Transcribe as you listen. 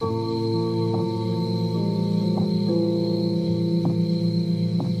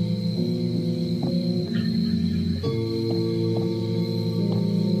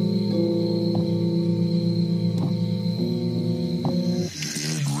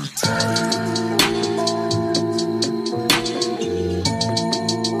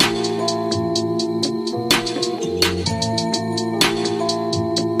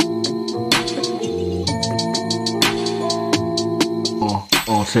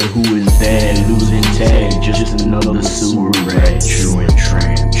Say who is that? Losing tag, just another sewer rat. Truant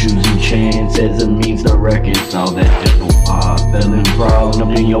tramp, choosing chance as a means to reconcile that devil felon prowling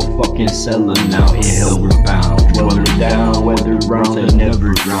up in your fucking cellar. Now in hell we're bound, dwelling down, weather round that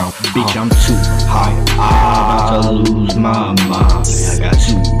never drown. Bitch, I'm too high, I'm about to lose my mind. I got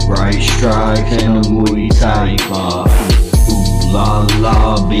 2 bright strikes and a MUAY type. Ooh la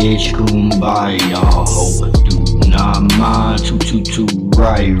la, bitch, kumbaya. Hope do not mind. 222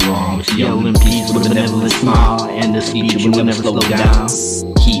 right wrongs. Yelling peace with a benevolent smile, and the speech will never slow down.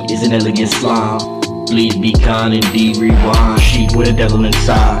 Heat is an elegant slime. Please be kind and rewind. Sheep with a devil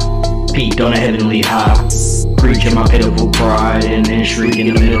inside, peaked on a heavenly high. Preaching my pitiful pride, and then shriek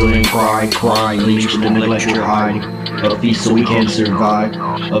in the middle and cry. Leech to neglect your hiding. A feast so we can survive.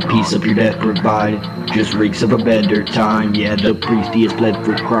 A piece of your death provided. Just reeks of a better time. Yeah, the priest he has pled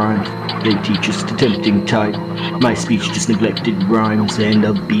for crimes. They teach us the tempting type. My speech just neglected rhymes, and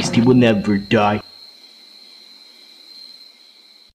a beast he will never die.